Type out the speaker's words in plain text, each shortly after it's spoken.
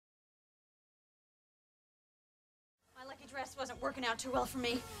lucky dress wasn't working out too well for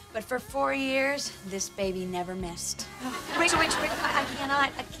me, but for 4 years, this baby never missed. Oh, wait,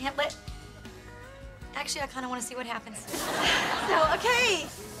 I can't let... Actually, I kind of want to see what happens. So, okay.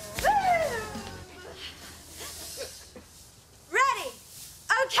 Woo! Ready?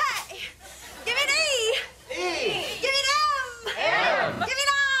 Okay. Give me an E. E. Give me an M. M. Give me an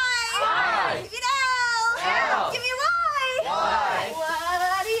I. I. Give me an L. L. Give me a Y. Y.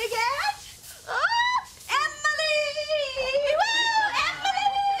 What do you get? Oh, Emily! Woo,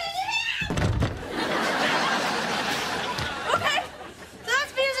 Emily! Okay, so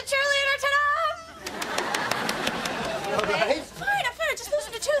that's me as a cheerleader, ta-da! All right. I'm fine, just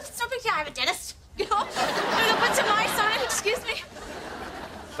losing a tooth. It's no big deal. I have a dentist, you know? I'm gonna put some ice on it, excuse me.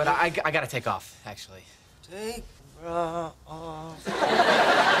 But I gotta take off, actually. Take off.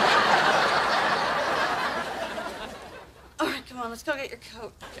 All right, come on, let's go get your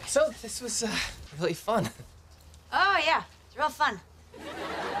coat. Okay. So this was really fun. Oh, yeah, it's real fun.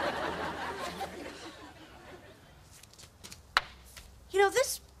 You know,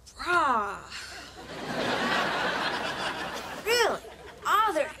 this bra really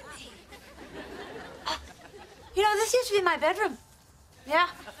bothered me. You know, this used to be my bedroom. Yeah.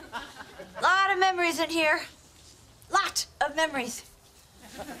 A lot of memories in here. Lot of memories.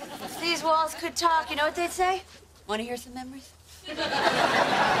 If these walls could talk, you know what they'd say? Want to hear some memories?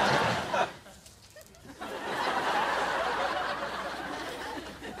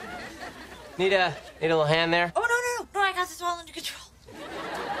 Need a little hand there? Oh, no, I got this all under control.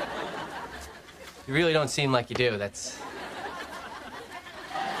 You really don't seem like you do. That's...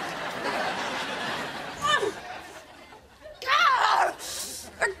 God!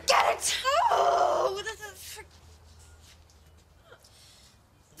 Forget it! Oh,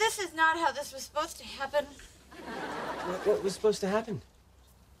 this is not how this was supposed to happen. What was supposed to happen?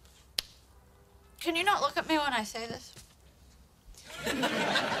 Can you not look at me when I say this?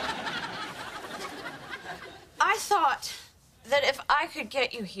 I thought that if I could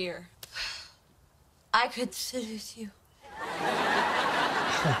get you here, I could seduce you.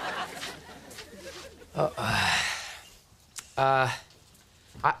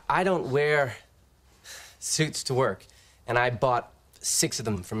 I don't wear suits to work, and I bought 6 of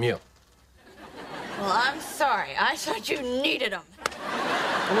them from you. Well, I'm sorry. I thought you needed them.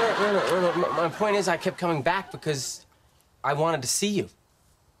 No. My point is I kept coming back because I wanted to see you.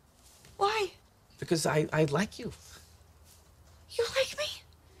 Why? Because I like you. You like me?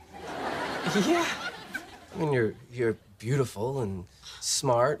 Yeah. I mean, you're beautiful and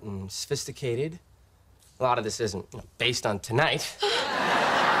smart and sophisticated. A lot of this isn't, based on tonight.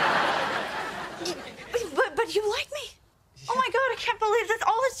 But you like me? Yeah. Oh, my God, I can't believe this.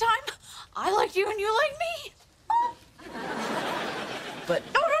 All this time, I liked you and you liked me. Oh. But...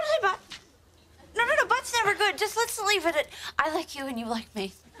 No, don't say but. No, but's never good. Just let's leave it at I like you and you like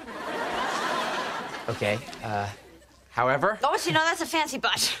me. Okay, however... Oh, you know, that's a fancy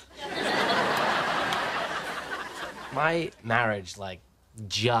but. My marriage,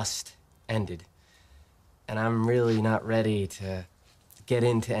 just ended. And I'm really not ready to get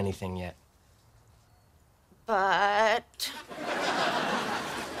into anything yet. But...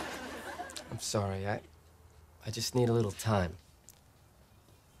 I'm sorry, I just need a little time.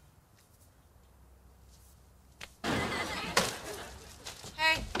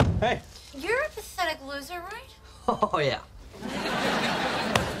 Hey. Hey. You're a pathetic loser, right? Oh, yeah.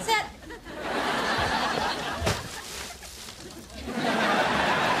 Sit.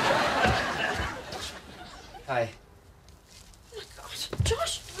 Hi. Oh, my gosh.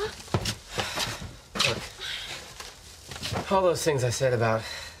 Josh. Look, all those things I said about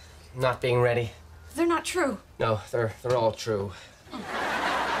not being ready. They're not true. No, they're all true.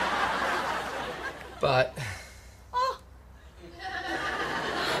 But... Oh.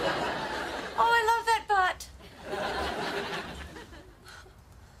 Oh, I love that butt.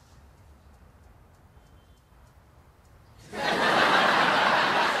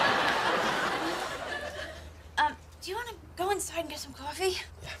 Do you want to go inside and get some coffee?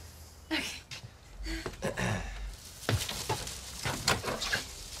 Yeah. Okay.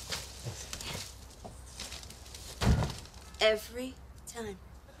 Every time.